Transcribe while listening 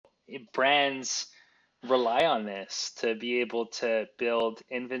brands rely on this to be able to build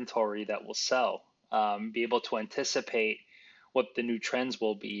inventory that will sell, be able to anticipate what the new trends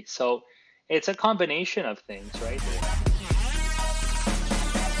will be. So it's a combination of things, right?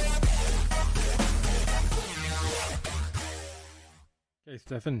 Hey,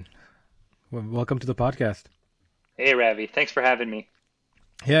 Stefan. Welcome to the podcast. Hey, Ravi, thanks for having me.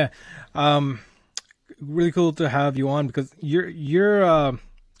 Yeah, um, really cool to have you on because you're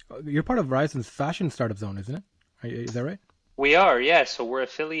part of Ryerson's fashion startup zone, isn't it? Is that right? We are, yeah. So we're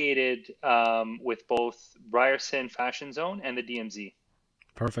affiliated with both Ryerson Fashion Zone and the DMZ.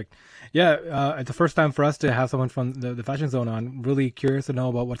 Perfect. Yeah, it's the first time for us to have someone from the fashion zone on. Really curious to know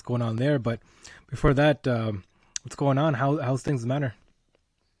about what's going on there. But before that, what's going on? How's things matter?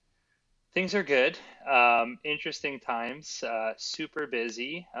 Things are good. Interesting times, super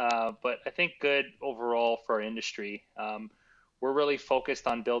busy, but I think good overall for our industry. We're really focused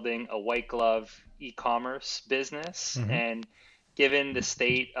on building a white glove e-commerce business, Hmm. and given the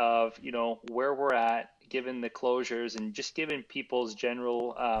state of, where we're at, given the closures, and just given people's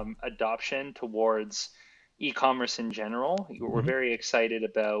general adoption towards e-commerce in general, we're Hmm. very excited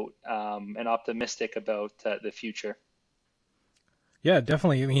about and optimistic about the future. Yeah,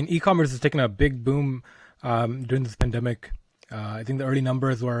 definitely. I mean, e-commerce has taken a big boom during this pandemic. I think the early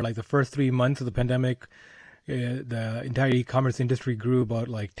numbers were like the first 3 months of the pandemic, the entire e-commerce industry grew about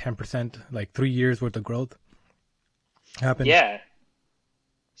like 10%, like 3 years worth of growth happened. Yeah.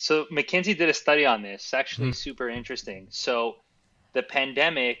 So McKinsey did a study on this. It's actually Hmm. super interesting. So the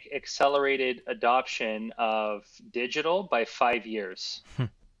pandemic accelerated adoption of digital by 5 years.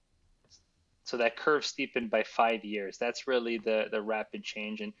 So that curve steepened by 5 years. That's really the rapid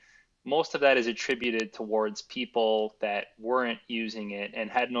change. And most of that is attributed towards people that weren't using it and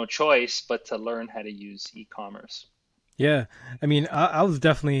had no choice but to learn how to use e-commerce. Yeah, I mean, I was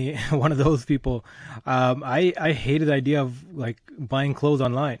definitely one of those people. I hated the idea of like buying clothes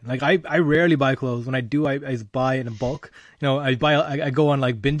online. Like I rarely buy clothes. When I do, I just buy in bulk. I go on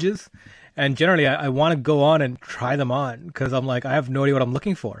like binges, and generally I want to go on and try them on because I'm like I have no idea what I'm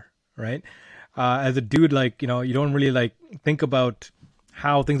looking for, right? As a dude, like you don't really like think about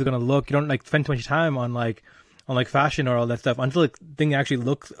how things are gonna look. You don't like spend too much time on like fashion or all that stuff until the thing actually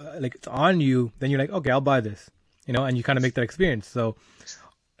looks like it's on you. Then you're like, okay, I'll buy this, and you kind of make that experience. So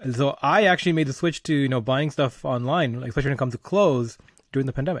I actually made the switch to buying stuff online, like especially when it comes to clothes during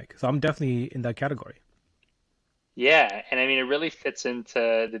the pandemic. So I'm definitely in that category. Yeah, and I mean it really fits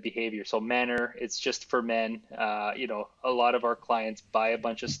into the behavior. So manner, it's just for men. A lot of our clients buy a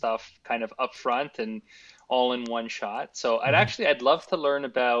bunch of stuff kind of upfront and all in one shot. So Hmm. I'd love to learn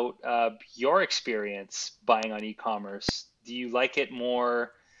about your experience buying on e-commerce. Do you like it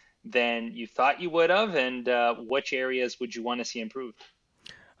more than you thought you would have, and which areas would you want to see improved?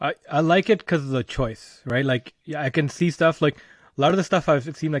 I like it because of the choice, right? Like, yeah, I can see stuff like a lot of the stuff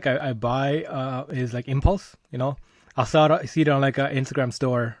I've seen like I buy is like impulse. See it on like an Instagram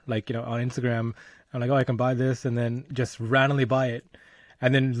store, like on Instagram. I'm like, oh, I can buy this, and then just randomly buy it,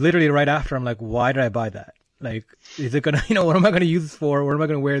 and then literally right after, I'm like, why did I buy that? Like, is it gonna, what am I gonna use this for? Where am I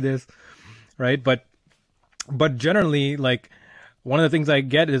gonna wear this? Right? But generally, like one of the things I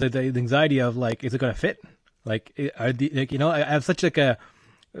get is the anxiety of like, is it gonna fit? Like, I have such like a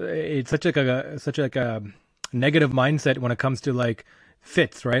it's such like a negative mindset when it comes to like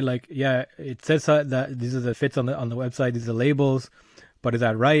fits, right? Like, yeah, it says that these are the fits on the website, these are labels, but is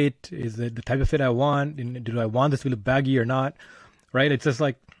that right? Is it the type of fit I want? And do I want this to look baggy or not? Right? It's just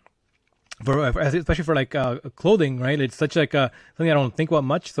like especially for like clothing, right? It's such like something I don't think about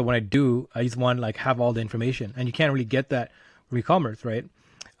much. So when I do, I just want to like have all the information, and you can't really get that from e-commerce, right?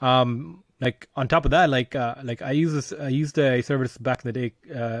 Like on top of that, like I used a service back in the day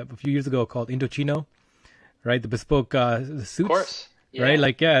a few years ago called Indochino, right? The bespoke the Of suits, course. right? Yeah.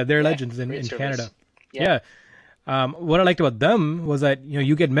 Like yeah, they're Yeah. legends Great in Canada. service. Yeah. Yeah. What I liked about them was that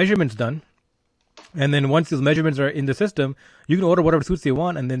you get measurements done, and then once those measurements are in the system, you can order whatever suits you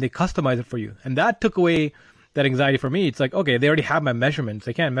want, and then they customize it for you. And that took away that anxiety for me. It's like, okay, they already have my measurements;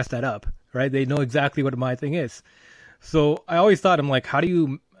 they can't mess that up, right? They know exactly what my thing is. So I always thought, I'm like, how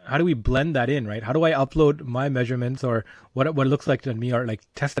do we blend that in, right? How do I upload my measurements or what it looks like to me or like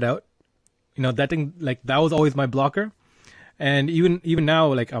test it out? That thing like that was always my blocker. And even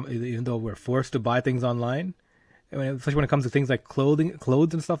now, like even though we're forced to buy things online, especially when it comes to things like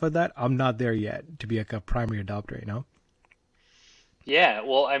clothes and stuff like that, I'm not there yet to be like a primary adopter. Yeah,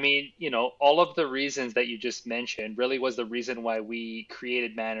 well, I mean, all of the reasons that you just mentioned really was the reason why we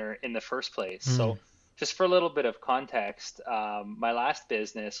created Manor in the first place. Mm. So Just for a little bit of context, my last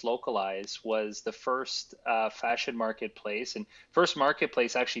business, Localize, was the first fashion marketplace and first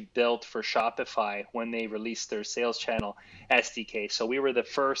marketplace actually built for Shopify when they released their sales channel SDK. So we were the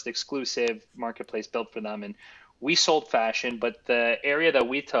first exclusive marketplace built for them, and we sold fashion. But the area that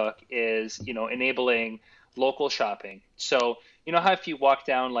we took is, enabling local shopping. So you know how if you walk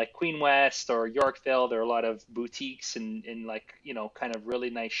down like Queen West or Yorkville, there are a lot of boutiques and like, kind of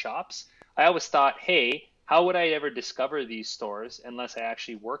really nice shops. I always thought, hey, how would I ever discover these stores unless I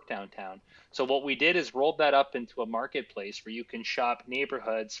actually work downtown? So what we did is rolled that up into a marketplace where you can shop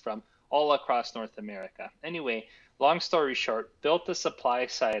neighborhoods from all across North America. Anyway, long story short, built the supply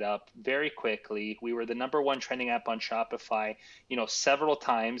side up very quickly. We were the number one trending app on Shopify, several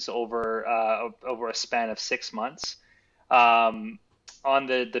times over a span of 6 months. Um, on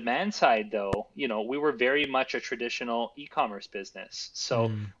the demand side, though, we were very much a traditional e-commerce business. So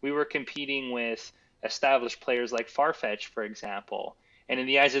Mm. we were competing with established players like Farfetch, for example. And in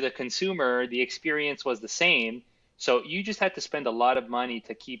the eyes of the consumer, the experience was the same. So you just had to spend a lot of money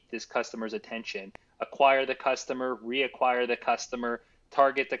to keep this customer's attention, acquire the customer, reacquire the customer,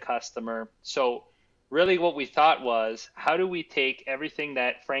 target the customer. So really what we thought was, how do we take everything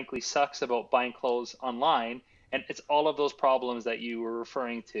that frankly sucks about buying clothes online, and it's all of those problems that you were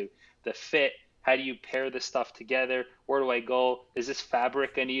referring to, the fit, how do you pair this stuff together, where do I go, is this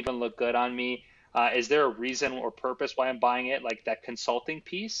fabric going to even look good on me, is there a reason or purpose why I'm buying it, like that consulting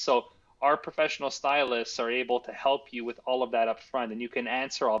piece. So our professional stylists are able to help you with all of that up front, and you can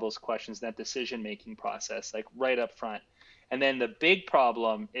answer all those questions in that decision making process, like right up front. And then the big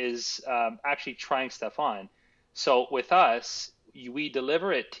problem is actually trying stuff on. So with us, we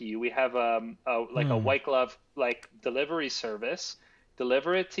deliver it to you. We have like a Mm. white glove like delivery service.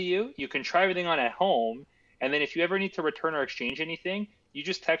 Deliver it to you. You can try everything on at home, and then if you ever need to return or exchange anything, you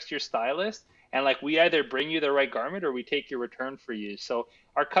just text your stylist, and like we either bring you the right garment or we take your return for you. So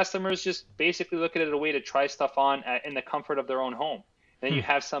our customers just basically look at it as a way to try stuff on in the comfort of their own home. Then you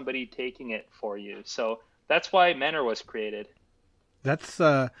Hmm. have somebody taking it for you. So that's why Menor was created. That's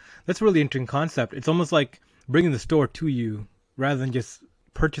a really interesting concept. It's almost like bringing the store to you rather than just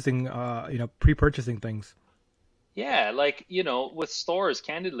purchasing, pre-purchasing things. Yeah, like, with stores,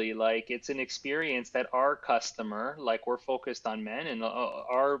 candidly, like it's an experience that our customer, like we're focused on men, and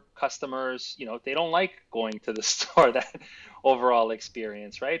our customers, they don't like going to the store, that overall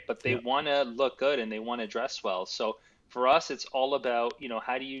experience, right? But they Yeah. want to look good and they want to dress well. So for us, it's all about,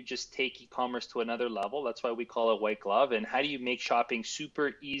 how do you just take e-commerce to another level? That's why we call it white glove. And how do you make shopping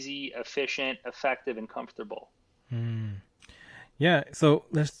super easy, efficient, effective, and comfortable? Mm. Yeah. So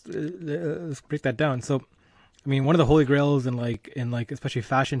let's break that down. So I mean, one of the holy grails in especially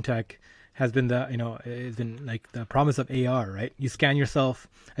fashion tech has been it's been like the promise of AR, right? You scan yourself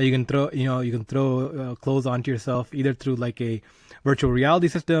and you can throw clothes onto yourself either through like a virtual reality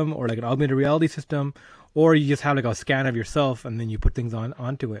system or like an augmented reality system, or you just have like a scan of yourself and then you put things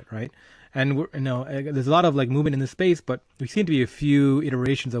onto it, right? And there's a lot of like movement in this space, but we seem to be a few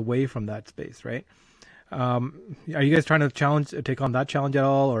iterations away from that space, right? Are you guys trying to take on that challenge at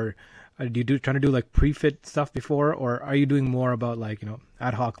all, or do you trying to do like pre-fit stuff before, or are you doing more about like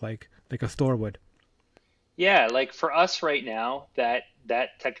ad hoc like a store would? Yeah, like for us right now, that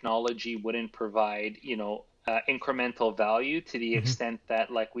technology wouldn't provide, incremental value to the Hmm. extent that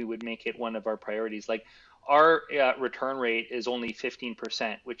like we would make it one of our priorities. Like our return rate is only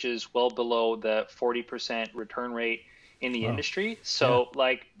 15%, which is well below the 40% return rate in the Wow. industry. Yeah. So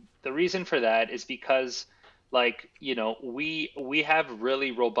like the reason for that is because like, we have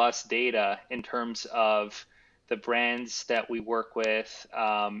really robust data in terms of the brands that we work with,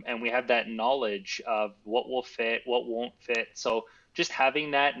 and we have that knowledge of what will fit, what won't fit. So just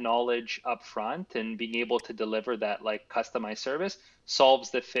having that knowledge up front and being able to deliver that like customized service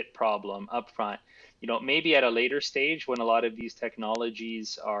solves the fit problem up front. Maybe at a later stage when a lot of these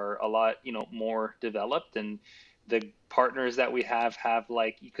technologies are a lot, more developed, and the partners that we have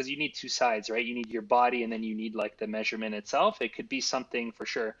like, because you need two sides, right? You need your body and then you need like the measurement itself. It could be something for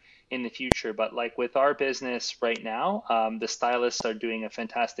sure in the future. But like with our business right now, the stylists are doing a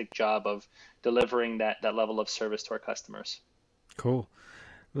fantastic job of delivering that level of service to our customers. Cool.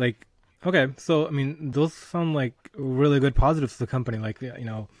 Like, okay, so I mean, those sound like really good positives to the company. Like,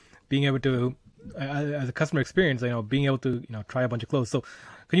 being able to, as a customer experience, being able to, try a bunch of clothes. So,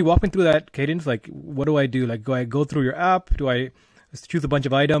 can you walk me through that cadence? Like, what do I do? Like, do I go through your app? Do I just choose a bunch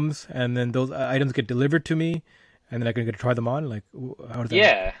of items, and then those items get delivered to me, and then I can get to try them on? Like, how does that work?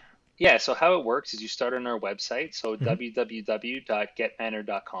 Yeah. Yeah. So how it works is you start on our website. So Hmm.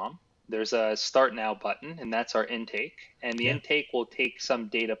 www.getmanor.com. There's a start now button, and that's our intake. And the Yeah. intake will take some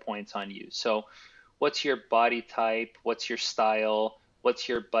data points on you. So what's your body type, what's your style, what's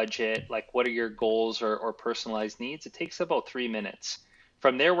your budget, like what are your goals or personalized needs. It takes about 3 minutes.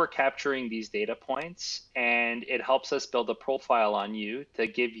 From there, we're capturing these data points, and it helps us build a profile on you to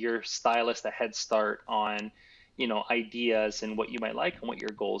give your stylist a head start on, ideas and what you might like and what your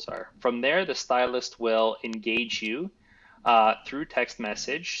goals are. From there, the stylist will engage you through text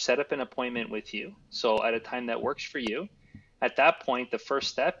message, set up an appointment with you. So at a time that works for you. At that point, the first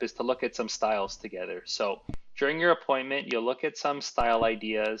step is to look at some styles together. So during your appointment, you'll look at some style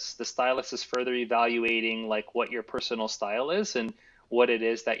ideas. The stylist is further evaluating like what your personal style is and what it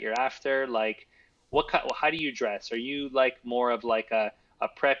is that you're after. Like how do you dress? Are you like more of like a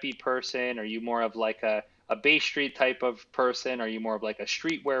preppy person? Are you more of like a Bay Street type of person? Are you more of like a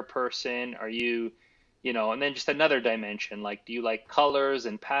streetwear person? Are you, and then just another dimension, like do you like colors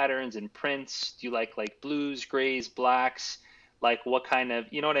and patterns and prints? Do you like blues, grays, blacks? Like what kind of,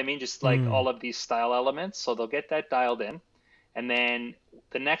 you know what I mean? Just like Mm. all of these style elements. So they'll get that dialed in. And then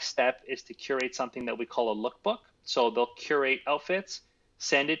the next step is to curate something that we call a lookbook. So they'll curate outfits,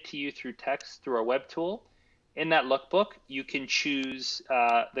 send it to you through text through our web tool. In that lookbook, you can choose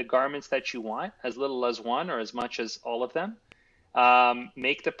the garments that you want, as little as one or as much as all of them.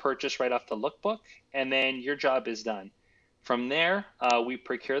 Make the purchase right off the lookbook, and then your job is done. From there, we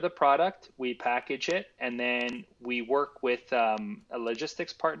procure the product, we package it, and then we work with a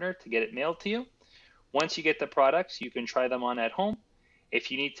logistics partner to get it mailed to you. Once you get the products, you can try them on at home.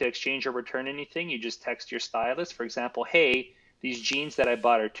 If you need to exchange or return anything, you just text your stylist. For example, hey, these jeans that I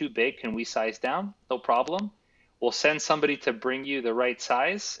bought are too big. Can we size down? No problem. We'll send somebody to bring you the right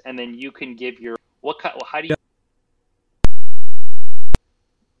size, and then you can give your how do you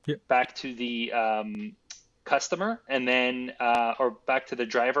Yeah. Yeah. back to the customer, and then or back to the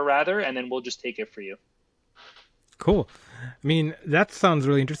driver rather, and then we'll just take it for you. Cool. I mean, that sounds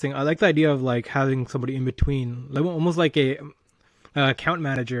really interesting. I like the idea of like having somebody in between, like almost like a account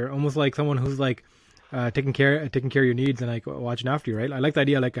manager, almost like someone who's like taking care of your needs and like watching after you, right? I like the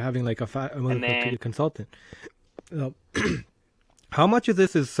idea of like having like And almost like then a consultant. Uh, how much of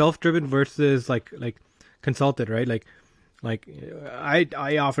this is self-driven versus like consulted, right? Like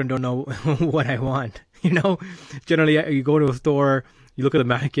I often don't know what I want. Generally you go to a store, you look at the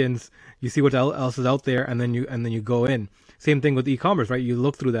mannequins, you see what else is out there, and then you go in. Same thing with e-commerce, right? You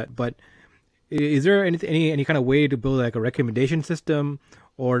look through that, but is there any kind of way to build like a recommendation system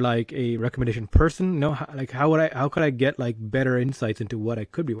or like a recommendation person? No, like how could I get like better insights into what I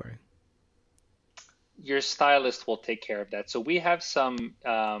could be wearing? your stylist will take care of that. So we have some,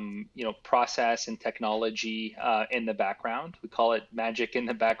 process and technology in the background. We call it magic in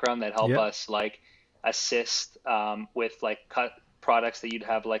the background that help Yeah. us like assist with like cut products that you'd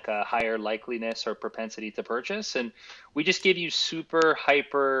have like a higher likeliness or propensity to purchase. And we just give you super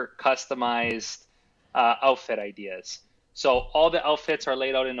hyper customized outfit ideas. So all the outfits are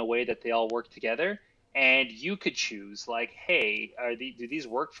laid out in a way that they all work together, and you could choose like, hey, do these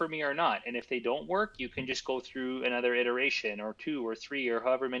work for me or not? And if they don't work, you can just go through another iteration or two or three or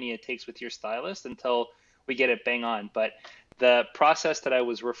however many it takes with your stylist until we get it bang on. But the process that I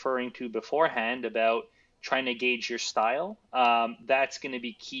was referring to beforehand about trying to gauge your style, that's going to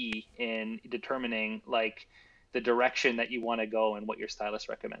be key in determining like the direction that you want to go and what your stylist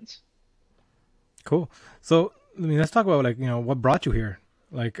recommends. Cool. So, I mean, let's talk about like what brought you here.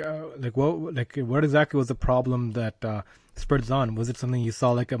 What exactly was the problem that spurred this on? Was it something you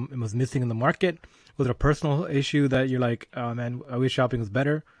saw like it was missing in the market? Was it a personal issue that you're like, oh man, I wish shopping was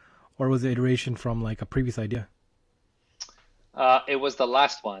better, or was it iteration from like a previous idea? It was the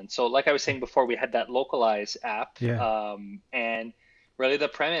last one. So, like I was saying before, we had that localize app, Yeah. and really the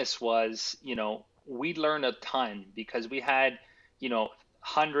premise was, we learned a ton because we had, you know,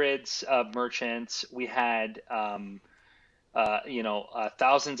 hundreds of merchants. We had,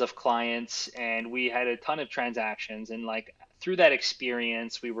 thousands of clients, and we had a ton of transactions. And like through that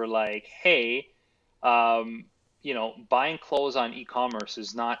experience, we were like, hey, buying clothes on e-commerce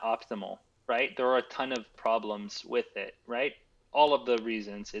is not optimal, right? There are a ton of problems with it, right? All of the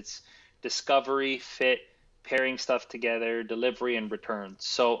reasons. It's discovery, fit, pairing stuff together, delivery, and returns.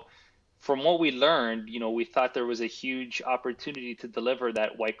 So from what we learned, we thought there was a huge opportunity to deliver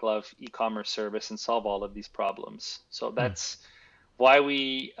that white glove e-commerce service and solve all of these problems. So Hmm. that's why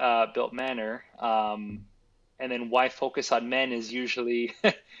we built Manor. And then why focus on men is usually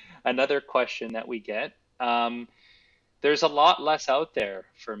another question that we get. There's a lot less out there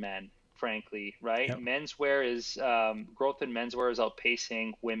for men, frankly, right? Yep. Menswear is growth in menswear is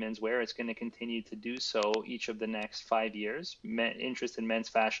outpacing women's wear. It's going to continue to do so each of the next 5 years. Interest in men's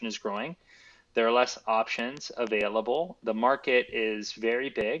fashion is growing. There are less options available. The market is very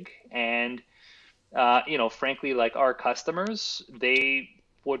big, and frankly, like our customers, they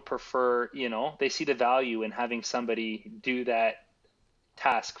would prefer, they see the value in having somebody do that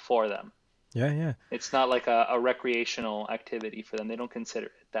task for them. Yeah, yeah. It's not like a recreational activity for them. They don't consider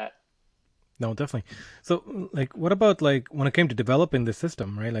it that. No, definitely. So, like, what about like when it came to developing the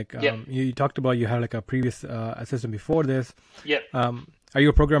system, right? Like, Yep. you talked about you had like a previous system before this. Yep. Are you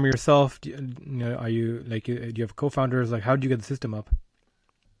a programmer yourself? Are you like, do you have co-founders? Like, how did you get the system up?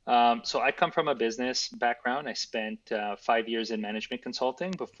 So I come from a business background. I spent 5 years in management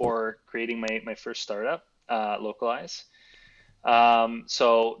consulting before creating my first startup, Localize.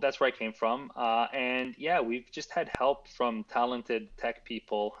 So that's where I came from. And yeah, we've just had help from talented tech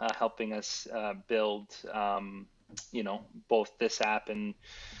people helping us build, both this app and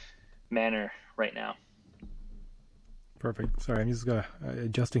Manor right now. Perfect. Sorry, I'm just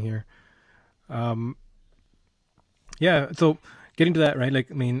adjusting here. Um, yeah. So getting to that, right? Like,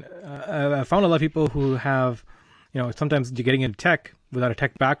 I mean, I found a lot of people who have, sometimes you're getting into tech without a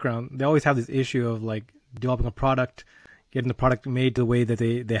tech background. They always have this issue of like developing a product, getting the product made the way that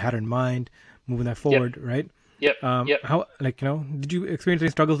they had in mind, moving that Yep. forward, right? Yep. Yep. How, like, did you experience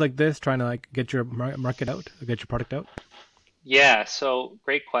any struggles like this trying to like get your market out, get your product out? Yeah, so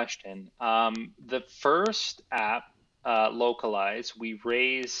great question. The first app, Localize, we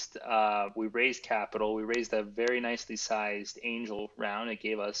raised capital. We raised a very nicely sized angel round. It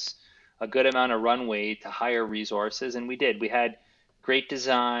gave us a good amount of runway to hire resources, and we did. We had great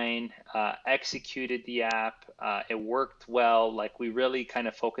design, executed the app. It worked well. Like we really kind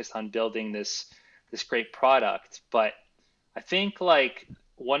of focused on building this great product. But I think like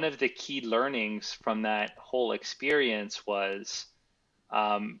one of the key learnings from that whole experience was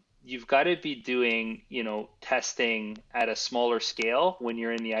you've got to be doing, testing at a smaller scale when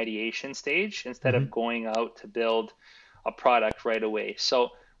you're in the ideation stage instead Mm-hmm. of going out to build a product right away.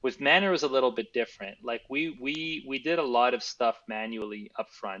 So with Manor it was a little bit different. Like we did a lot of stuff manually up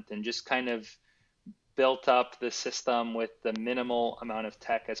front and just kind of built up the system with the minimal amount of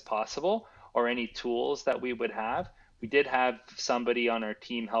tech as possible or any tools that we would have. We did have somebody on our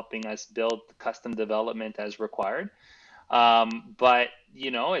team helping us build custom development as required. But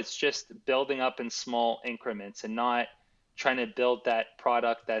it's just building up in small increments and not trying to build that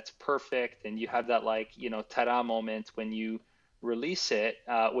product that's perfect and you have that like, ta-da moment when you release it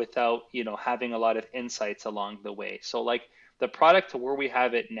without, having a lot of insights along the way. So like the product to where we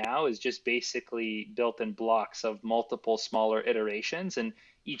have it now is just basically built in blocks of multiple smaller iterations and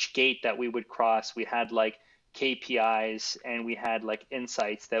each gate that we would cross, we had like KPIs and we had like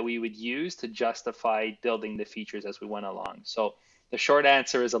insights that we would use to justify building the features as we went along. So the short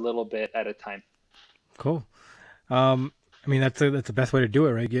answer is a little bit at a time. Cool. I mean, that's the best way to do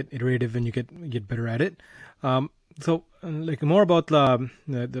it, right? Get iterative and you get better at it. Like more about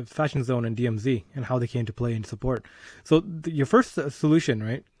the Fashion Zone and DMZ and how they came to play and support. So your first solution,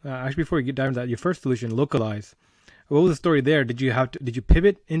 right? Actually, before you get dive into that, your first solution, Localize. What was the story there? Did you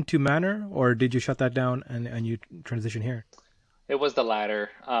pivot into Manor or did you shut that down and you transition here? It was the latter.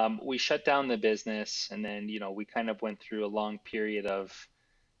 We shut down the business and then, we kind of went through a long period of,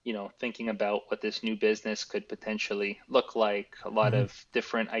 thinking about what this new business could potentially look like, a lot Hmm. of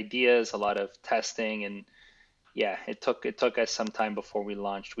different ideas, a lot of testing, and yeah, it took us some time before we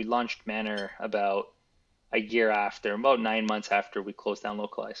launched. We launched Manor about a year after, about 9 months after we closed down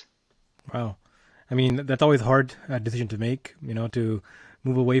Localize. Wow. I mean, that's always a hard decision to make, to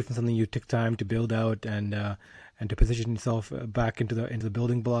move away from something you took time to build out and to position yourself back into the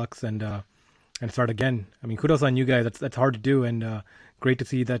building blocks and start again. I mean, kudos on you guys. That's hard to do and great to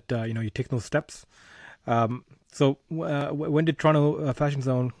see that you take those steps. When did Toronto Fashion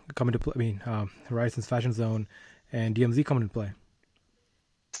Zone come into play? I mean, Horizons Fashion Zone and DMZ come into play.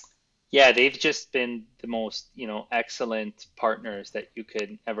 Yeah, they've just been the most, excellent partners that you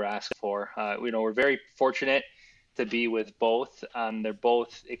could ever ask for. We're very fortunate to be with both. They're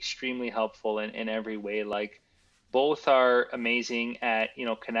both extremely helpful in every way. Like both are amazing at,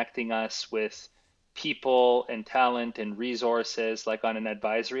 connecting us with people and talent and resources, like on an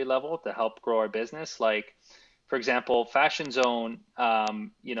advisory level to help grow our business. Like for example, Fashion Zone,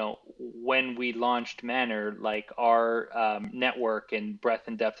 when we launched Manor, like our network and breadth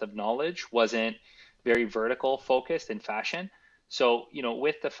and depth of knowledge wasn't very vertical focused in fashion. So,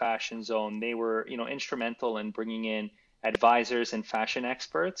 with the Fashion Zone, they were, instrumental in bringing in advisors and fashion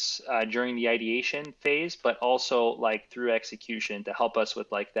experts during the ideation phase, but also like through execution to help us with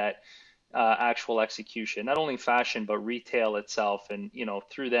like that actual execution, not only fashion, but retail itself. And,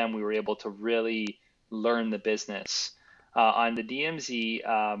 through them, we were able to really learn the business. On the DMZ,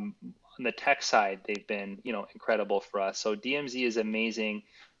 on the tech side, they've been, incredible for us. So DMZ is amazing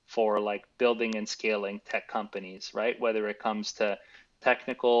for like building and scaling tech companies, right? Whether it comes to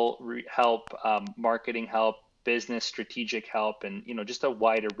technical help, marketing help, business strategic help, and just a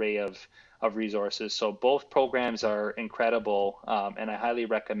wide array of resources. So both programs are incredible, and I highly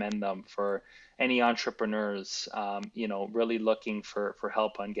recommend them for any entrepreneurs, really looking for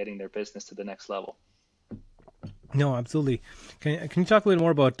help on getting their business to the next level. No, absolutely. Can you talk a little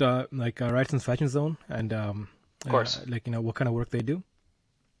more about Ryson's Fashion Zone and Of course. what kind of work they do?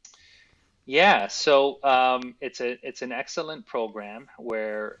 Yeah, so it's an excellent program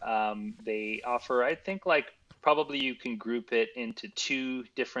where they offer, I think, like probably you can group it into two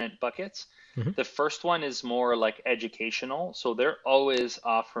different buckets. Hmm. The first one is more like educational, so they're always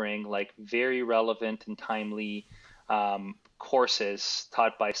offering like very relevant and timely courses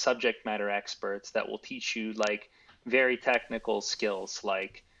taught by subject matter experts that will teach you like very technical skills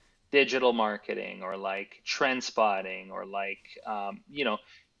like digital marketing or like trend spotting or like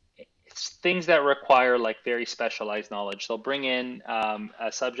it's things that require like very specialized knowledge. They'll bring in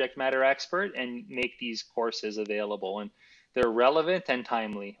a subject matter expert and make these courses available, and they're relevant and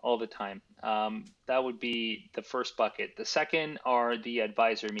timely all the time. That would be the first bucket. The second are the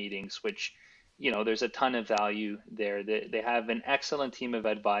advisor meetings, which, there's a ton of value there. They have an excellent team of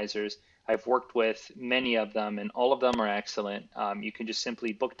advisors. I've worked with many of them, and all of them are excellent. You can just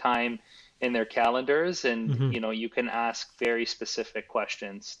simply book time in their calendars, and Hmm. you can ask very specific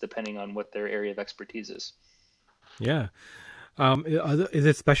questions depending on what their area of expertise is. Yeah. Is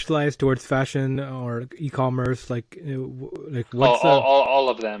it specialized towards fashion or e-commerce? Like All, what's all, the all, all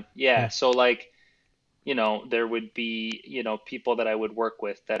of them. Yeah. yeah. So like, there would be, people that I would work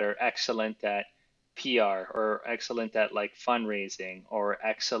with that are excellent at PR or excellent at like fundraising or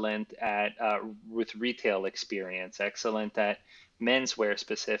excellent at with retail experience, excellent at menswear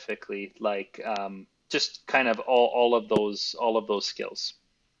specifically, like just kind of all of those skills.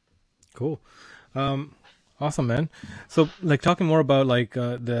 Cool. Um, awesome, man. So, like, talking more about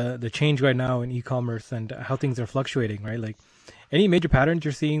the change right now in e-commerce and how things are fluctuating, right? Like, any major patterns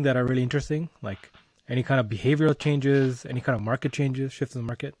you're seeing that are really interesting, like any kind of behavioral changes, any kind of market changes, shifts in the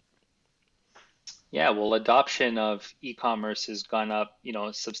market. Yeah, well, adoption of e-commerce has gone up,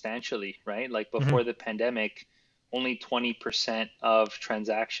 substantially, right? Like Hmm. before the pandemic, only 20% of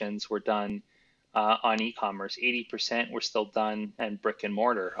transactions were done on e-commerce. 80% were still done in brick and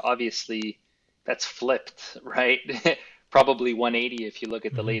mortar. Obviously, that's flipped, right? Probably 180 if you look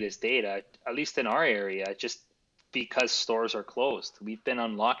at the Hmm. latest data, at least in our area, just because stores are closed. We've been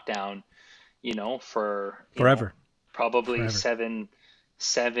on lockdown, for, Forever, probably forever.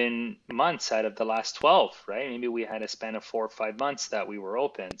 seven months out of the last 12, right? Maybe we had a span of 4 or 5 months that we were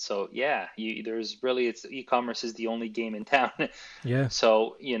open. So yeah, there's really, it's e-commerce is the only game in town. Yeah,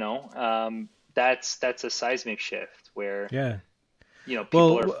 So, that's a seismic shift where, yeah.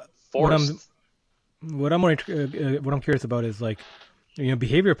 people Well, are what I'm forced. what I'm curious about is like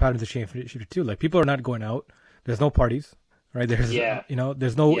behavior patterns have shifted too. Like people are not going out. There's no parties, right? There's Yeah,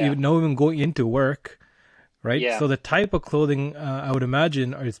 there's no yeah, even going into work, right? yeah. So the type of clothing I would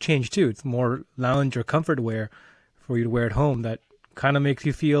imagine is changed too. It's more lounge or comfort wear for you to wear at home that kind of makes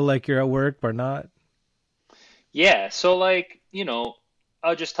you feel like you're at work but not. Yeah, so like,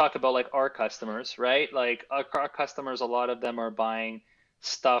 I'll just talk about like our customers, right? Like our customers, a lot of them are buying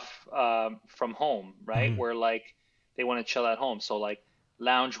stuff from home, right? Hmm. Where like they want to chill at home. So like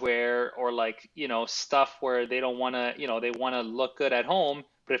loungewear or like, stuff where they don't want to, they want to look good at home,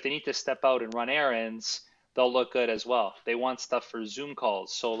 but if they need to step out and run errands, they'll look good as well. They want stuff for Zoom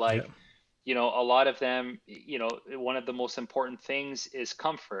calls. So Yeah. like, a lot of them, one of the most important things is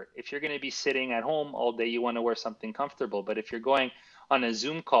comfort. If you're going to be sitting at home all day, you want to wear something comfortable. But if you're going on a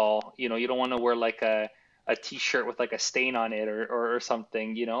Zoom call, you don't want to wear like a t-shirt with like a stain on it or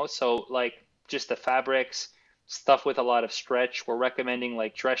something, So like just the fabrics, stuff with a lot of stretch. We're recommending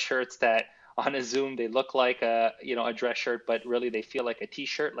like dress shirts that on a Zoom they look like a dress shirt, but really they feel like a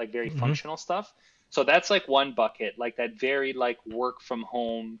t-shirt, like very Hmm. functional stuff. So that's like one bucket, like that very like work from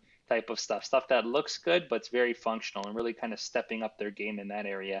home type of stuff that looks good, but it's very functional and really kind of stepping up their game in that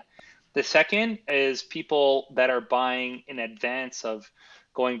area. The second is people that are buying in advance of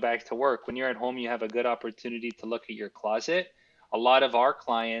going back to work. When you're at home, you have a good opportunity to look at your closet. A lot of our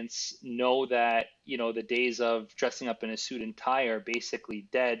clients know that, the days of dressing up in a suit and tie are basically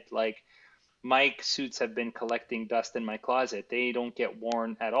dead. Like my suits have been collecting dust in my closet. They don't get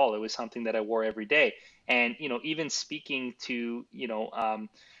worn at all. It was something that I wore every day. And, even speaking to,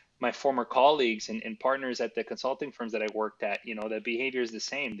 my former colleagues and partners at the consulting firms that I worked at, the behavior is the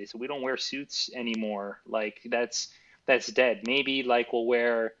same. They said, we don't wear suits anymore. Like that's dead. Maybe like we'll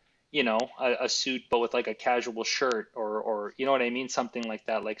wear, a suit, but with like a casual shirt or you know what I mean? Something like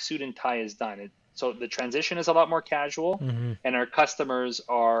that, like suit and tie is done. So the transition is a lot more casual, Mm-hmm. and our customers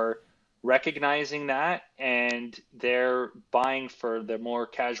are recognizing that and they're buying for the more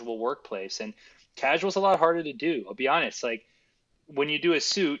casual workplace. And casual is a lot harder to do. I'll be honest. Like when you do a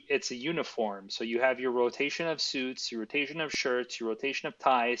suit, it's a uniform. So you have your rotation of suits, your rotation of shirts, your rotation of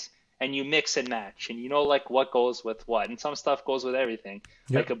ties, and you mix and match. And you know like what goes with what. And some stuff goes with everything.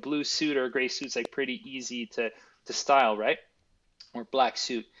 Yep. Like a blue suit or a gray suit's like pretty easy to style, right? Or black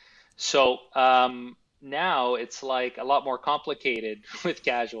suit. So now it's like a lot more complicated with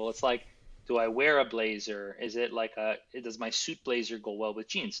casual. It's like, do I wear a blazer? Is it like does my suit blazer go well with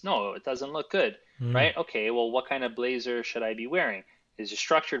jeans? No, it doesn't look good, Mm. right? Okay, well, what kind of blazer should I be wearing? Is it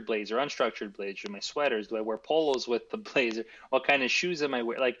structured blazer, unstructured blazer? My sweaters? Do I wear polos with the blazer? What kind of shoes am I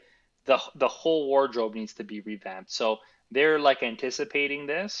wearing? Like the whole wardrobe needs to be revamped. So they're like anticipating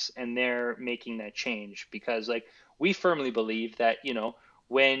this and they're making that change because like we firmly believe that,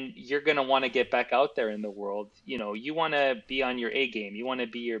 when you're going to want to get back out there in the world, you want to be on your A game. You want to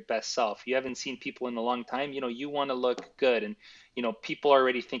be your best self. You haven't seen people in a long time. You want to look good. And, people are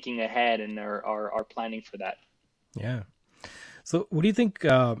already thinking ahead and are planning for that. Yeah. So, what do you think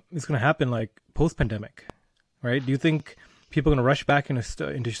is going to happen, like post-pandemic? Right? Do you think people are going to rush back into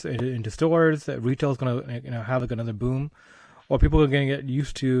stores? That retail is going to have like another boom, or people are going to get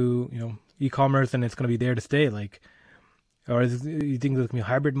used to e-commerce and it's going to be there to stay? Like, or you think there's going to be a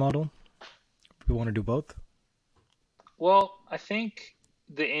hybrid model? People want to do both. Well, I think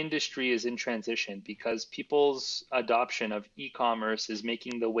the industry is in transition because people's adoption of e-commerce is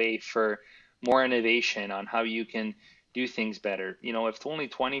making the way for more innovation on how you can do things better. If only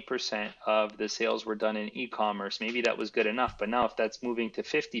 20% of the sales were done in e-commerce, maybe that was good enough. But now if that's moving to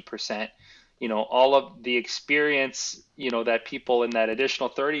 50%, all of the experience, that people in that additional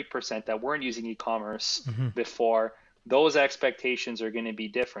 30% that weren't using e-commerce Mm-hmm. before, those expectations are going to be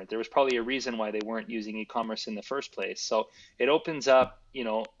different. There was probably a reason why they weren't using e-commerce in the first place. So it opens up,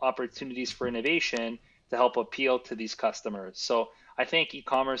 opportunities for innovation to help appeal to these customers. So I think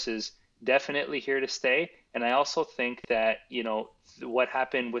e-commerce is definitely here to stay. And I also think that, what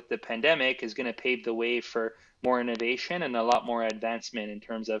happened with the pandemic is going to pave the way for more innovation and a lot more advancement in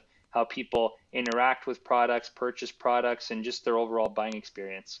terms of how people interact with products, purchase products, and just their overall buying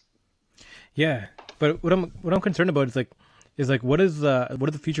experience. Yeah, but what I'm concerned about is like what is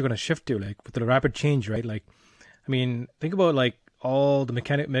the future going to shift to, like with the rapid change, right? Like, I mean, think about like all the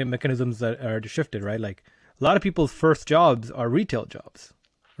mechanisms that are shifted, right? Like a lot of people's first jobs are retail jobs,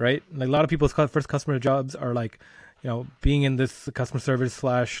 right? Like a lot of people's first customer jobs are like, being in this customer service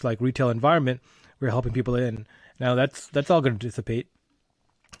slash like retail environment. We're helping people in. Now that's all going to dissipate,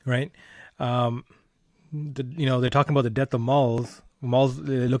 right? Um, they're talking about the death of malls. Malls,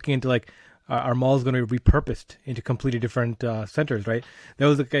 they're looking into like, are malls going to be repurposed into completely different centers, right? There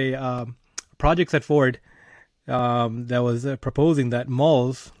was like a projects at Ford that was proposing that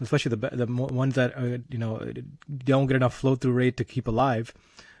malls, especially the ones that don't get enough flow through rate to keep alive,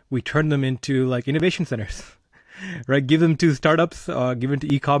 we turn them into like innovation centers, right? Give them to startups, give them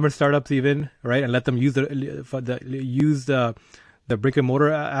to e-commerce startups even, right? And let them use the brick and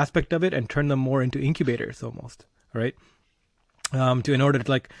mortar aspect of it and turn them more into incubators almost, right? In order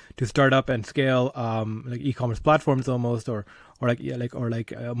to like to start up and scale like e-commerce platforms almost, or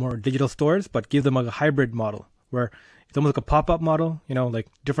more digital stores, but give them like a hybrid model where it's almost like a pop-up model. Like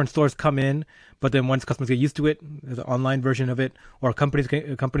different stores come in, but then once customers get used to it, there's an online version of it, or companies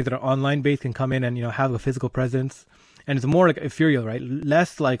that are online based can come in and have a physical presence, and it's more like ethereal, right?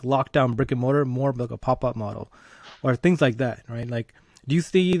 Less like lockdown brick and mortar, more like a pop-up model, or things like that, right? Like, do you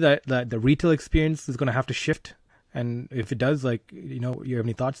see that the retail experience is going to have to shift? And if it does, like, you have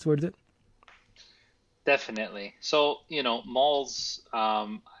any thoughts towards it? Definitely. So, malls,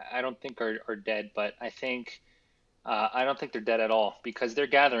 I don't think are dead, but I don't think they're dead at all because they're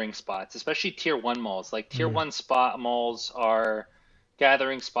gathering spots, especially tier one malls. Like tier Mm, one spot malls are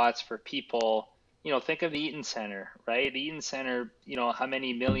gathering spots for people. Think of the Eaton Center, right? The Eaton Center, how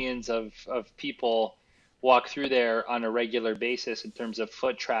many millions of people walk through there on a regular basis in terms of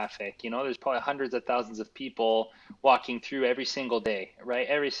foot traffic. There's probably hundreds of thousands of people walking through every single day, right?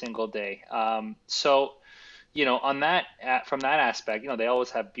 Every single day. So on that from that aspect, they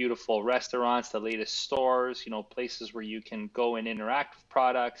always have beautiful restaurants, the latest stores, places where you can go and interact with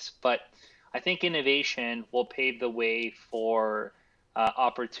products. But I think innovation will pave the way for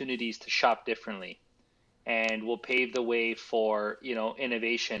opportunities to shop differently, and will pave the way for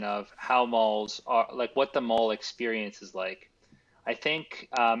innovation of how malls are, like what the mall experience is like. I think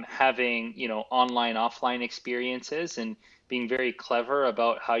having, online, offline experiences and being very clever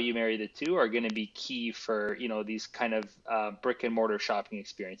about how you marry the two are going to be key for, these kind of brick and mortar shopping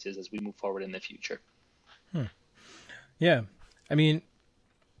experiences as we move forward in the future. Yeah, I mean,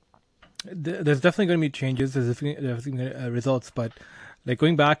 there's definitely going to be changes. There's definitely results, but like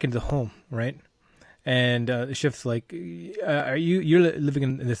going back into home, right? And shifts like, are you're living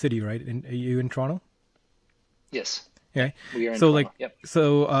in the city, right? Are you in Toronto? Yes, Yeah. we are in So Toronto. Yep.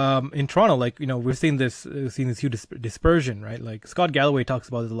 in Toronto, like we're seeing this huge dispersion, right? Like Scott Galloway talks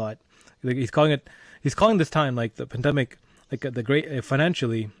about it a lot. Like he's calling this time like the pandemic, like the great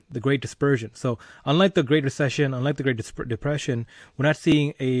financially the great dispersion. So unlike the Great Recession, unlike the Great Depression, we're not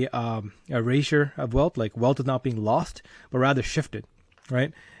seeing a erasure of wealth. Like wealth is not being lost, but rather shifted,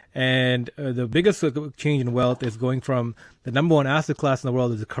 right? And the biggest change in wealth is going from the number one asset class in the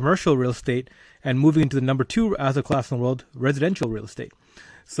world is commercial real estate and moving into the number two asset class in the world, residential real estate.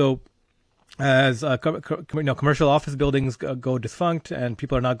 So as commercial office buildings go defunct and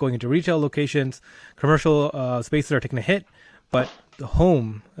people are not going into retail locations, commercial spaces are taking a hit, but the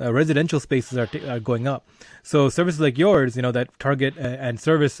home residential spaces are going up. So services like yours, that target and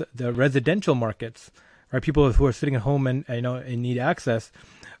service the residential markets, right? People who are sitting at home and and need access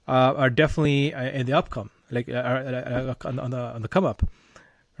are definitely in the upcome, like on the come up,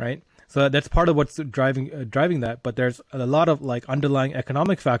 right? So that's part of what's driving that. But there's a lot of like underlying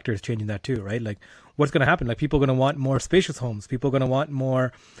economic factors changing that too, right? Like what's going to happen? Like people are going to want more spacious homes. People are going to want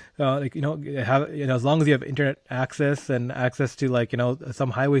more, have as long as you have internet access and access to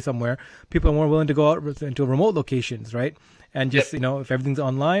some highway somewhere, people are more willing to go out into remote locations, right? And just Yep. if everything's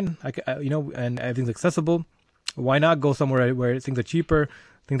online, and everything's accessible, why not go somewhere where things are cheaper?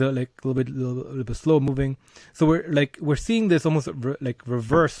 Things are like a little bit slow moving. So we're seeing this almost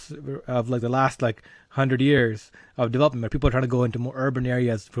reverse of like the last 100 years of development, where people are trying to go into more urban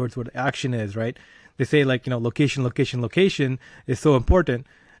areas towards where the action is, right? They say location is so important.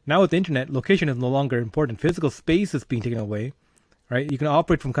 Now with the internet, location is no longer important. Physical space is being taken away, right? You can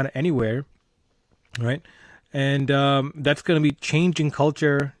operate from kind of anywhere, right? And that's going to be changing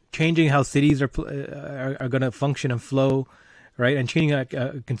culture, changing how cities are going to function and flow, right? And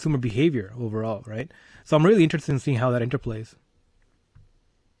changing consumer behavior overall, right? So I'm really interested in seeing how that interplays.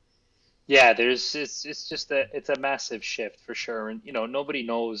 Yeah, it's just it's a massive shift for sure, and nobody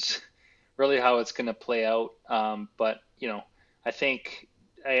knows really how it's going to play out. But I think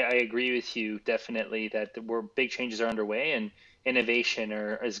I agree with you definitely that we're big changes are underway, and innovation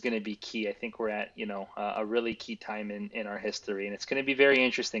is going to be key. I think we're at a really key time in our history, and it's going to be very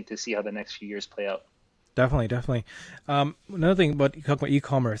interesting to see how the next few years play out. Definitely, definitely. Another thing about you talk about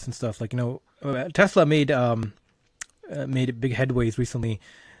e-commerce and stuff, Tesla made big headways recently.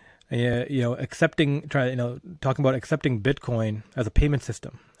 Talking about accepting Bitcoin as a payment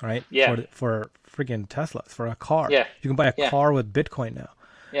system, right? Yeah, For freaking Teslas, for a car. yeah, You can buy a yeah, car with Bitcoin now,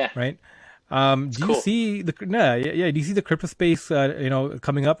 yeah. right? It's Do you cool. see do you see the crypto space,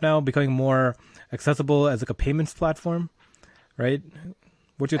 coming up now, becoming more accessible as like a payments platform, right?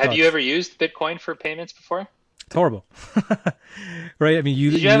 What's your Have you thoughts? ever used Bitcoin for payments before? It's horrible, right? I mean,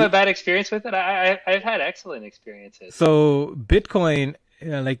 Did you have a bad experience with it? I've had excellent experiences. so Bitcoin,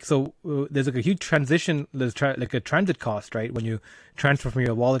 there's like a huge transition. There's like a transit cost, right? When you transfer from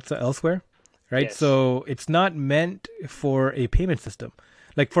your wallet to elsewhere, right? Yes. So it's not meant for a payment system.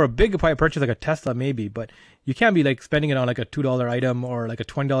 Like for a big purchase like a Tesla, maybe, but you can't be like spending it on like a $2 item or like a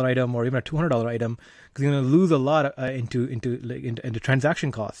 $20 item or even a $200 item, because you're gonna lose a lot into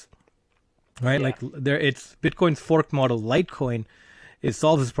transaction costs, right? Yeah. Like it's Bitcoin's forked model, Litecoin. It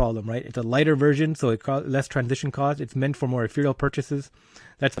solves this problem, right? It's a lighter version, so it less transition cost. It's meant for more ethereal purchases.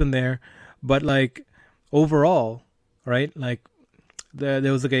 That's been there, but like overall, right? Like there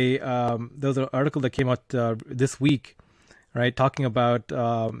was there was an article that came out this week, right? Talking about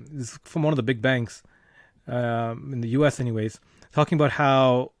this from one of the big banks in the U.S. anyways, talking about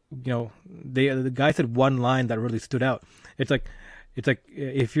how the guy said one line that really stood out. It's like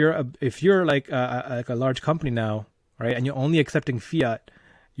if you're like a large company now, right, and you're only accepting fiat,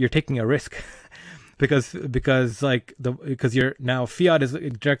 you're taking a risk because you're now fiat is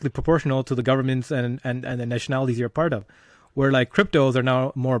directly proportional to the governments and the nationalities you're part of, where like cryptos are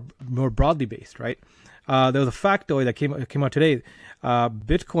now more broadly based, right? There was a factoid that came out today.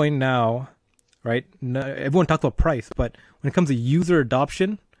 Bitcoin now, right? Everyone talks about price, but when it comes to user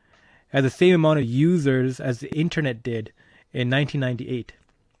adoption, it has the same amount of users as the internet did in 1998,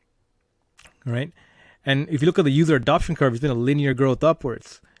 right? And if you look at the user adoption curve, it's been a linear growth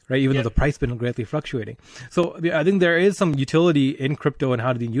upwards, right? Even though Yep. the price has been greatly fluctuating. So yeah, I think there is some utility in crypto and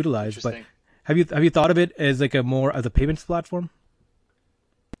how to be utilized. But Interesting. have you thought of it as like as a payments platform?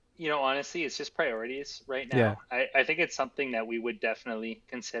 honestly, it's just priorities right Yeah. now. I think it's something that we would definitely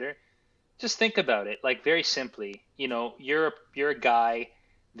consider. Just think about it, like very simply. You're a guy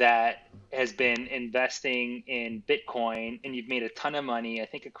that has been investing in Bitcoin and you've made a ton of money, I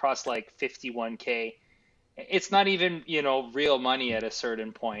think across like 51K. It's not even, real money at a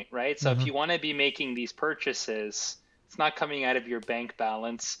certain point, right? So if Hmm. you want to be making these purchases, it's not coming out of your bank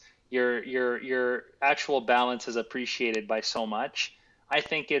balance. Your actual balance is appreciated by so much. I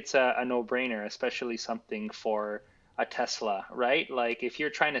think it's a no-brainer, especially something for a Tesla, right? Like if you're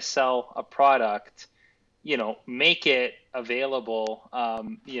trying to sell a product, make it available,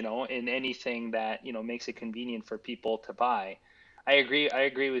 in anything that, makes it convenient for people to buy. I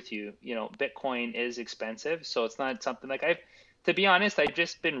agree with you. Bitcoin is expensive, so it's not something like to be honest, I've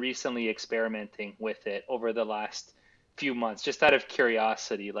just been recently experimenting with it over the last few months, just out of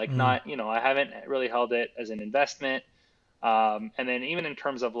curiosity. Like Mm. not, I haven't really held it as an investment. And then even in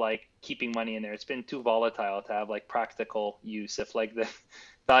terms of like keeping money in there, it's been too volatile to have like practical use if like the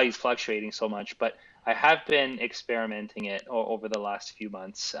value's fluctuating so much. But I have been experimenting it over the last few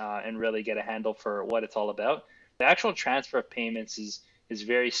months and really get a handle for what it's all about. The actual transfer of payments is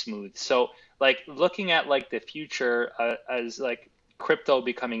very smooth. So like looking at like the future as like crypto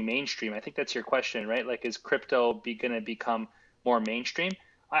becoming mainstream, I think that's your question, right? Like is crypto going to become more mainstream?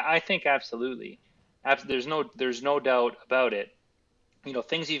 I think absolutely. There's no doubt about it.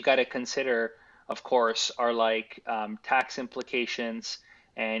 Things you've got to consider, of course, are like tax implications,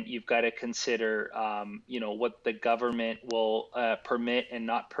 and you've got to consider, what the government will permit and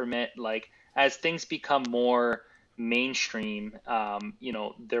not permit. Like as things become more mainstream,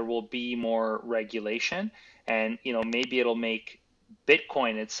 there will be more regulation, and maybe it'll make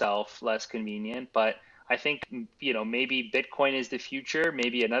Bitcoin itself less convenient, but I think, maybe Bitcoin is the future,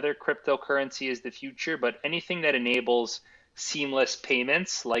 maybe another cryptocurrency is the future, but anything that enables seamless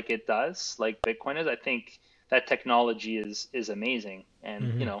payments like it does, like Bitcoin is, I think that technology is amazing.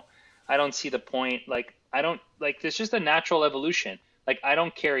 And, Hmm. I don't see the point, like I don't like there's just a natural evolution. Like I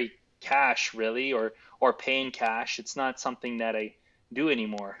don't carry cash really or pay in cash. It's not something that I do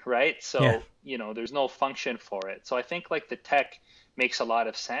anymore, right? Yeah. So, there's no function for it. So I think like the tech makes a lot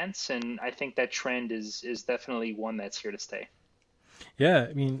of sense, and I think that trend is definitely one that's here to stay. Yeah,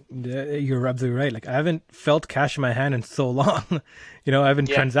 I mean, you're absolutely right. Like, I haven't felt cash in my hand in so long. I haven't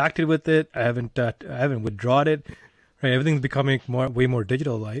Yeah, transacted with it. I haven't withdrawn it. Right, everything's becoming way more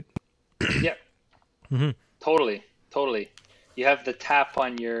digital, right? yeah, Hmm. totally, totally. You have the tap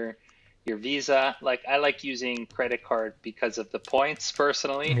on your Visa. Like I like using credit card because of the points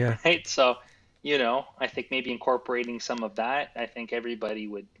personally, Yeah. right? So, I think maybe incorporating some of that, I think everybody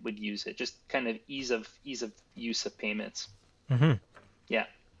would use it. Just kind of ease of use of payments. Hmm. Yeah.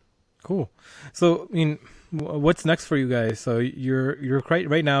 Cool. So, I mean, what's next for you guys? So you're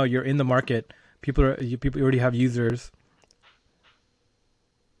right now. You're in the market. People already have users,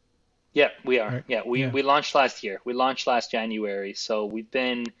 Yeah, we are. right? Yeah, we Yeah. we launched last year. We launched last January, so we've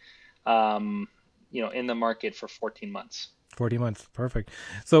been, um, in the market for 14 months. 40 months. Perfect.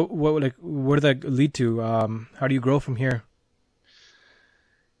 So, where does that lead to? How do you grow from here?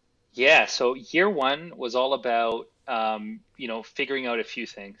 Yeah, so year one was all about, figuring out a few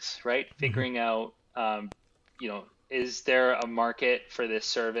things, right? Hmm. Figuring out, is there a market for this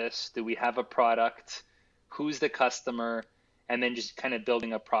service? Do we have a product? Who's the customer? And then just kind of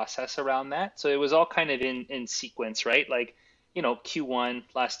building a process around that. So it was all kind of in sequence, right? Like, Q1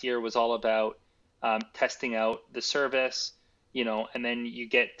 last year was all about testing out the service, and then you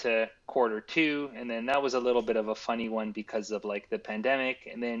get to quarter two, and then that was a little bit of a funny one because of like the pandemic.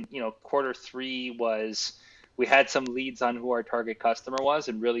 And then, quarter three was we had some leads on who our target customer was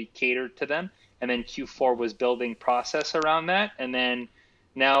and really catered to them. And then Q4 was building process around that. And then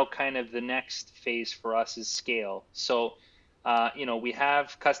now kind of the next phase for us is scale. So we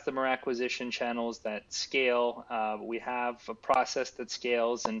have customer acquisition channels that scale. We have a process that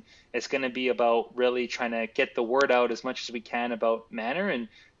scales, and it's going to be about really trying to get the word out as much as we can about Manor and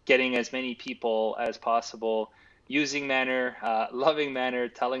getting as many people as possible using Manor, loving Manor,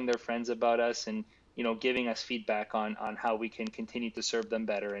 telling their friends about us, and giving us feedback on how we can continue to serve them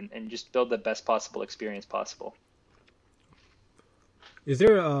better and just build the best possible experience possible. Is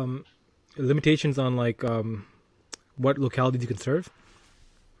there limitations on like what localities you can serve?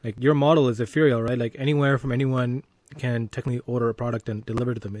 Like your model is ethereal, right? Like anywhere from anyone can technically order a product and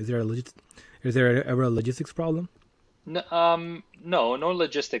deliver to them. Is there ever a logistics problem? No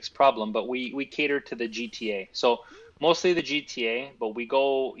logistics problem, but we cater to the GTA. So mostly the GTA, but we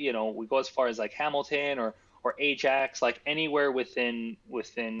go as far as like Hamilton or Ajax, like anywhere within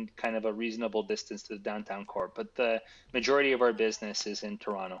kind of a reasonable distance to the downtown core. But the majority of our business is in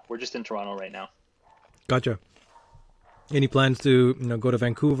Toronto. We're just in Toronto right now. Gotcha. Any plans to go to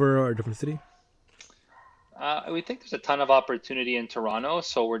Vancouver or a different city? We think there's a ton of opportunity in Toronto,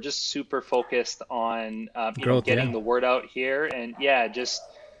 so we're just super focused on Growth, getting yeah. the word out here, and yeah, just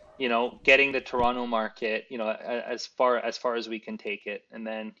getting the Toronto market as far as we can take it, and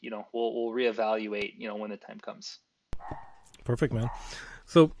then we'll reevaluate when the time comes. Perfect, man.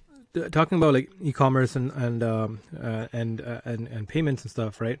 So, talking about like e-commerce and payments and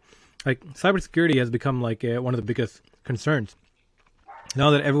stuff, right? Like cybersecurity has become like one of the biggest concerns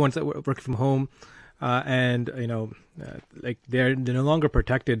now that everyone's working from home, and like they're no longer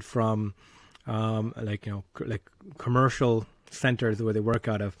protected from like commercial centers where they work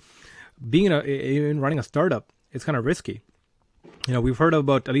out of. Being even running a startup, it's kind of risky. We've heard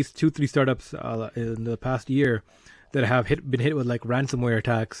about at least 2-3 startups in the past year that have been hit with like ransomware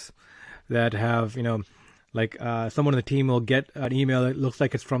attacks, that have like someone on the team will get an email that looks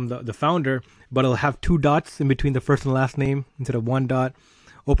like it's from the founder, but it'll have 2 dots in between the first and last name instead of 1 dot.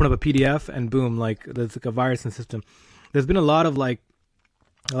 Open up a PDF and boom, like there's like a virus in the system. There's been a lot of like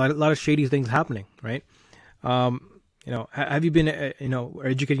a lot of shady things happening, right? Have you been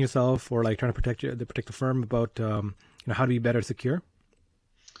educating yourself or like trying to protect the firm about how to be better secure?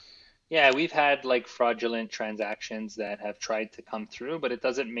 Yeah, we've had like fraudulent transactions that have tried to come through, but it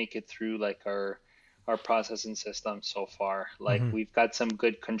doesn't make it through like our processing system so far. Like Hmm. we've got some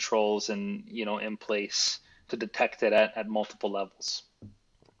good controls and in place to detect it at multiple levels.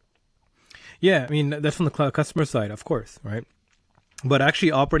 Yeah, I mean that's from the customer side, of course, right? But actually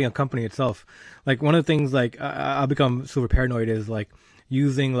operating a company itself, like one of the things like I'll become super paranoid is like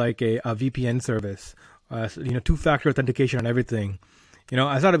using like a VPN service, 2-factor authentication on everything.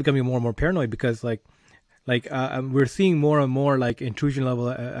 I started becoming more and more paranoid because we're seeing more and more like intrusion level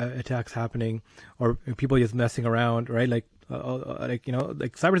attacks happening, or people just messing around, right? Like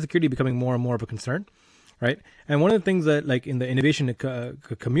cybersecurity becoming more and more of a concern, right? And one of the things that like in the innovation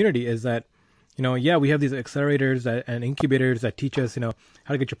community is that yeah, we have these accelerators and incubators that teach us how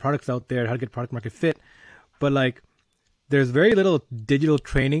to get your products out there, how to get product market fit, but like there's very little digital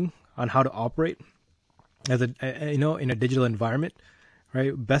training on how to operate as in a digital environment,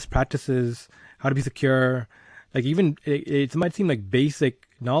 right? Best practices, how to be secure. Like even it might seem like basic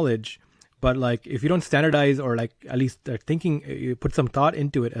knowledge, but like if you don't standardize or like at least thinking, you put some thought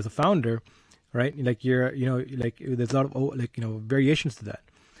into it as a founder, right? Like like there's a lot of variations to that.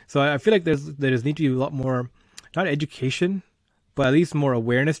 So I feel like there's need to be a lot more, not education, but at least more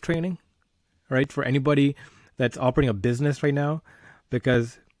awareness training, right, for anybody that's operating a business right now,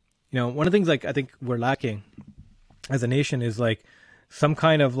 because one of the things like I think we're lacking as a nation is like some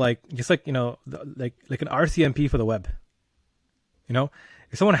kind of like just like like an RCMP for the web. If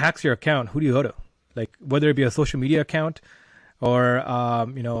someone hacks your account, who do you go to? Like whether it be a social media account or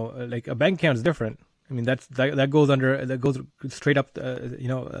like a bank account is different. I mean that goes straight up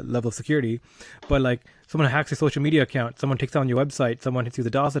level of security, but like someone hacks your social media account, someone takes down your website, someone hits you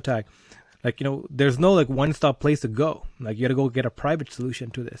with a DOS attack, like there's no like one stop place to go. Like you got to go get a private solution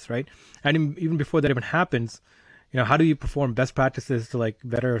to this, right? And even before that even happens, how do you perform best practices to like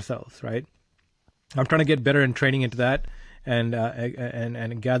better ourselves, right? I'm trying to get better in training into that and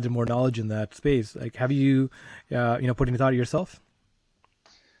gather more knowledge in that space. Like have you put any thought of yourself?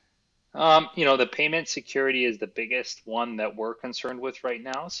 The payment security is the biggest one that we're concerned with right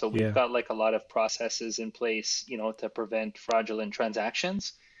now. So we've Yeah. got like a lot of processes in place, to prevent fraudulent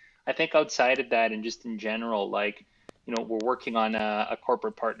transactions. I think outside of that and just in general, like, we're working on a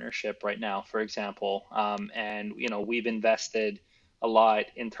corporate partnership right now, for example, and we've invested a lot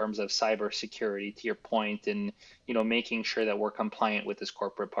in terms of cybersecurity, to your point, and making sure that we're compliant with this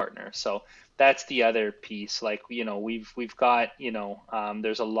corporate partner. So that's the other piece. Like we've got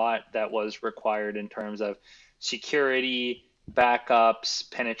there's a lot that was required in terms of security,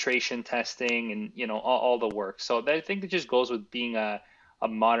 backups, penetration testing, and all the work. So I think it just goes with being a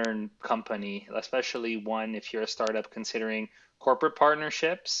modern company, especially one if you're a startup considering corporate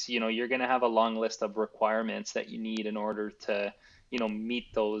partnerships. You're going to have a long list of requirements that you need in order to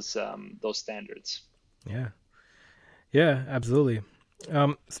meet those standards. Yeah. Yeah, absolutely.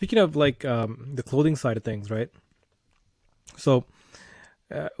 Speaking of like the clothing side of things, right? So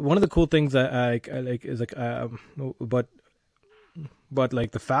one of the cool things that I like is like, but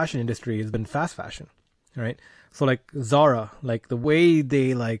like the fashion industry has been fast fashion, right? So like Zara, like the way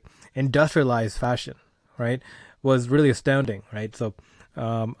they like industrialized fashion, right, was really astounding, right? So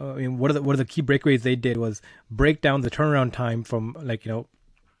I mean, one of the key breakaways they did was break down the turnaround time from like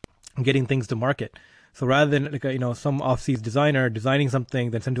getting things to market. So rather than like some off-seas designer designing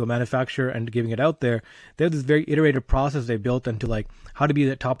something, then send to a manufacturer and giving it out there, they have this very iterative process they built into like how to be at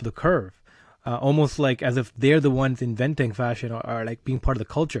the top of the curve. Almost like as if they're the ones inventing fashion or like being part of the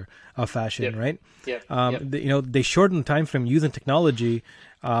culture of fashion, right? They shorten time frame using technology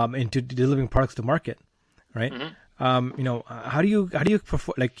into delivering products to market, right? How do you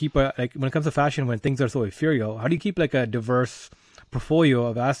keep like when it comes to fashion, when things are so ethereal, how do you keep like a diverse portfolio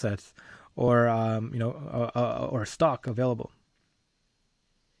of assets or or stock available?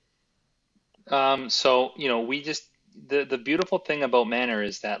 We just the beautiful thing about Manor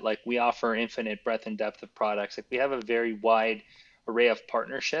is that like we offer infinite breadth and depth of products. Like we have a very wide array of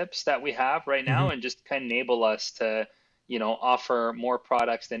partnerships that we have right Hmm. now, and just kind of enable us to offer more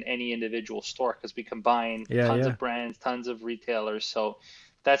products than any individual store because we combine Yeah, tons yeah, of brands, tons of retailers. So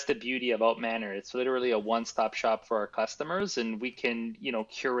that's the beauty about Manor. It's literally a one-stop shop for our customers, and we can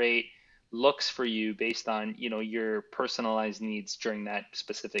curate looks for you based on your personalized needs during that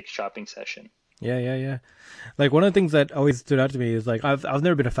specific shopping session. yeah. Like one of the things that always stood out to me is like I've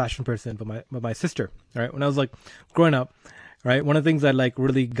never been a fashion person, but my sister, right? When I was like growing up, right? One of the things that like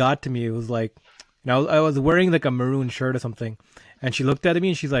really got to me was like, I was wearing like a maroon shirt or something, and she looked at me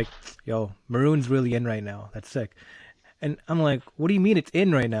and she's like, "Yo, maroon's really in right now. That's sick." And I'm like, "What do you mean it's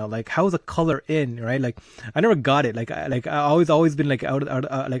in right now? Like, how's a color in, right?" Like, I never got it. I always been like out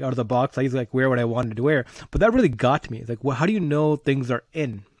of the box. I used to like wear what I wanted to wear, but that really got to me. It's like, well, how do you know things are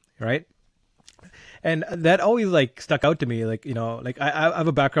in, right? And that always like stuck out to me. Like like I have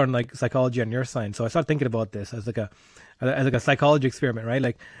a background in like psychology and neuroscience, so I started thinking about this as like a psychology experiment, right?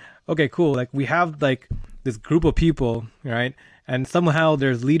 Like, okay, cool. Like we have like this group of people, right? And somehow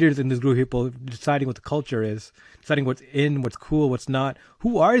there's leaders in this group of people deciding what the culture is, deciding what's in, what's cool, what's not.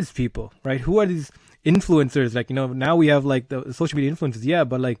 Who are these people, right? Who are these influencers? Like now we have like the social media influencers, yeah,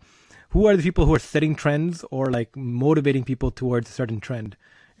 but like who are the people who are setting trends or like motivating people towards a certain trend?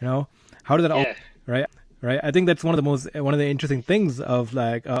 You know, how does that all Yeah. right? Right. I think that's one of the interesting things of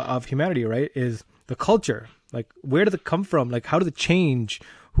like of humanity, right? Is the culture. Like, where does it come from? Like, how does it change?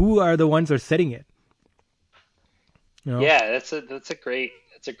 Who are the ones that are setting it? You know? Yeah, that's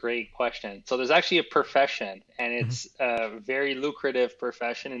a great question. So there's actually a profession, and Hmm. it's a very lucrative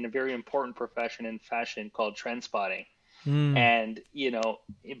profession and a very important profession in fashion called trend spotting. Mm. And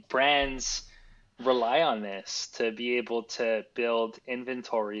brands rely on this to be able to build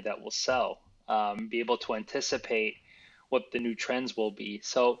inventory that will sell, be able to anticipate what the new trends will be.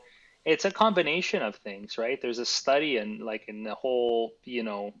 So it's a combination of things, right? There's a study and like in the whole,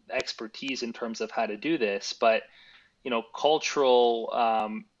 expertise in terms of how to do this, but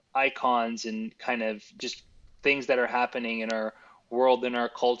cultural icons and kind of just things that are happening in our world and our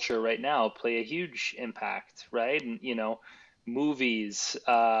culture right now play a huge impact, right? And movies,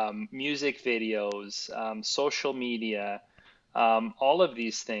 music videos, social media, all of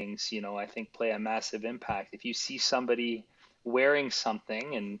these things, I think play a massive impact. If you see somebody wearing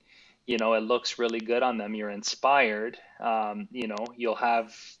something and it looks really good on them, you're inspired. You'll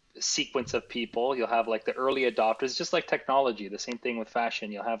have a sequence of people. You'll have like the early adopters, just like technology. The same thing with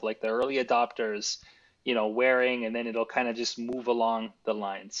fashion. You'll have like the early adopters, wearing, and then it'll kind of just move along the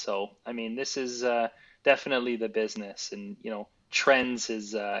line. So, I mean, this is definitely the business, and trends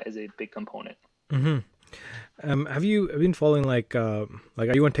is a big component. Hmm. Have you been following like are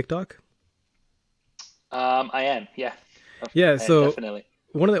you on TikTok? I am, yeah. Yeah. I am So definitely.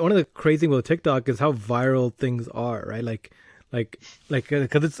 one of the crazy things about TikTok is how viral things are, right? Like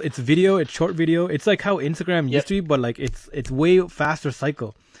because it's video, it's short video. It's like how Instagram used Yep. to be, but like it's way faster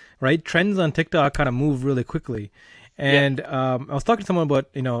cycle, right? Trends on TikTok kind of move really quickly. Yep. And I was talking to someone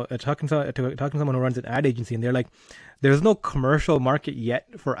about talking to someone who runs an ad agency, and they're like, there's no commercial market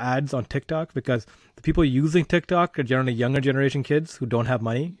yet for ads on TikTok because the people using TikTok are generally younger generation kids who don't have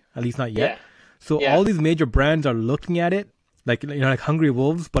money, at least not yet. Yeah. So Yeah. all these major brands are looking at it like like hungry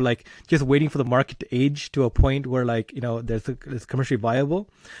wolves, but like just waiting for the market to age to a point where like there's commercially viable.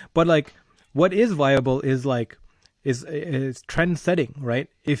 But like what is viable is like is trend setting, right?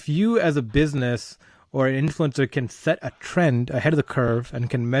 If you as a business or an influencer can set a trend ahead of the curve and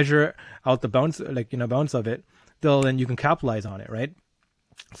can measure out the bounce bounce of it, then you can capitalize on it, right?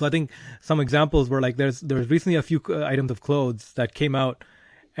 So I think some examples were like there was recently a few items of clothes that came out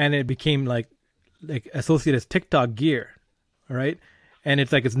and it became like associated as TikTok gear, right? And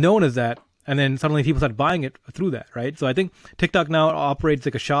it's like it's known as that, and then suddenly people start buying it through that, right? So I think TikTok now operates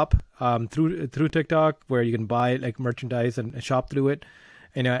like a shop through TikTok where you can buy like merchandise and shop through it,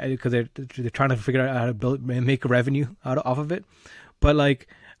 because they're trying to figure out how to make revenue off of it. But like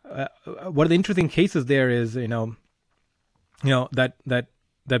one of the interesting cases there is that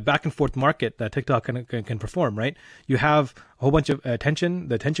that back and forth market that TikTok can perform, right? You have a whole bunch of attention.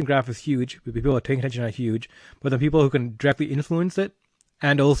 The attention graph is huge. People who are taking attention are huge, but the people who can directly influence it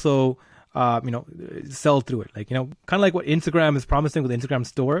and also, sell through it. Like, kind of like what Instagram is promising with Instagram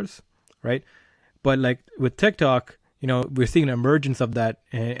stores, right? But like with TikTok, we're seeing an emergence of that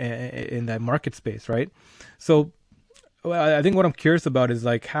in that market space, right? So I think what I'm curious about is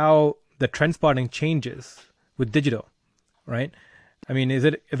like how the trend spotting changes with digital, right? I mean, is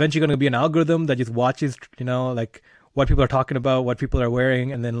it eventually going to be an algorithm that just watches, like what people are talking about, what people are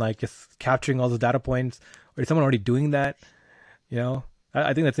wearing, and then like just capturing all those data points? Or is someone already doing that?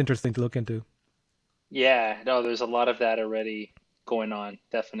 I think that's interesting to look into. Yeah, no, there's a lot of that already going on.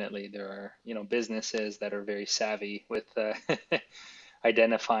 Definitely, there are, businesses that are very savvy with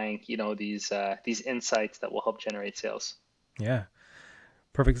identifying, these insights that will help generate sales. Yeah.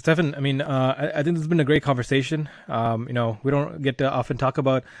 Perfect. Stefan, I mean, I think this has been a great conversation. We don't get to often talk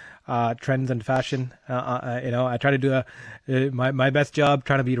about trends and fashion. I try to do my best job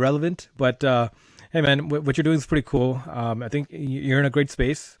trying to be relevant, but hey, man, what you're doing is pretty cool. I think you're in a great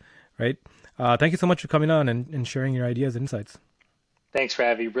space, right? Thank you so much for coming on and sharing your ideas and insights. Thanks,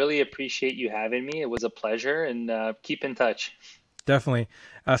 Ravi. Really appreciate you having me. It was a pleasure, and keep in touch. Definitely.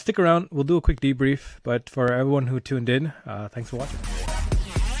 Stick around. We'll do a quick debrief, but for everyone who tuned in, thanks for watching.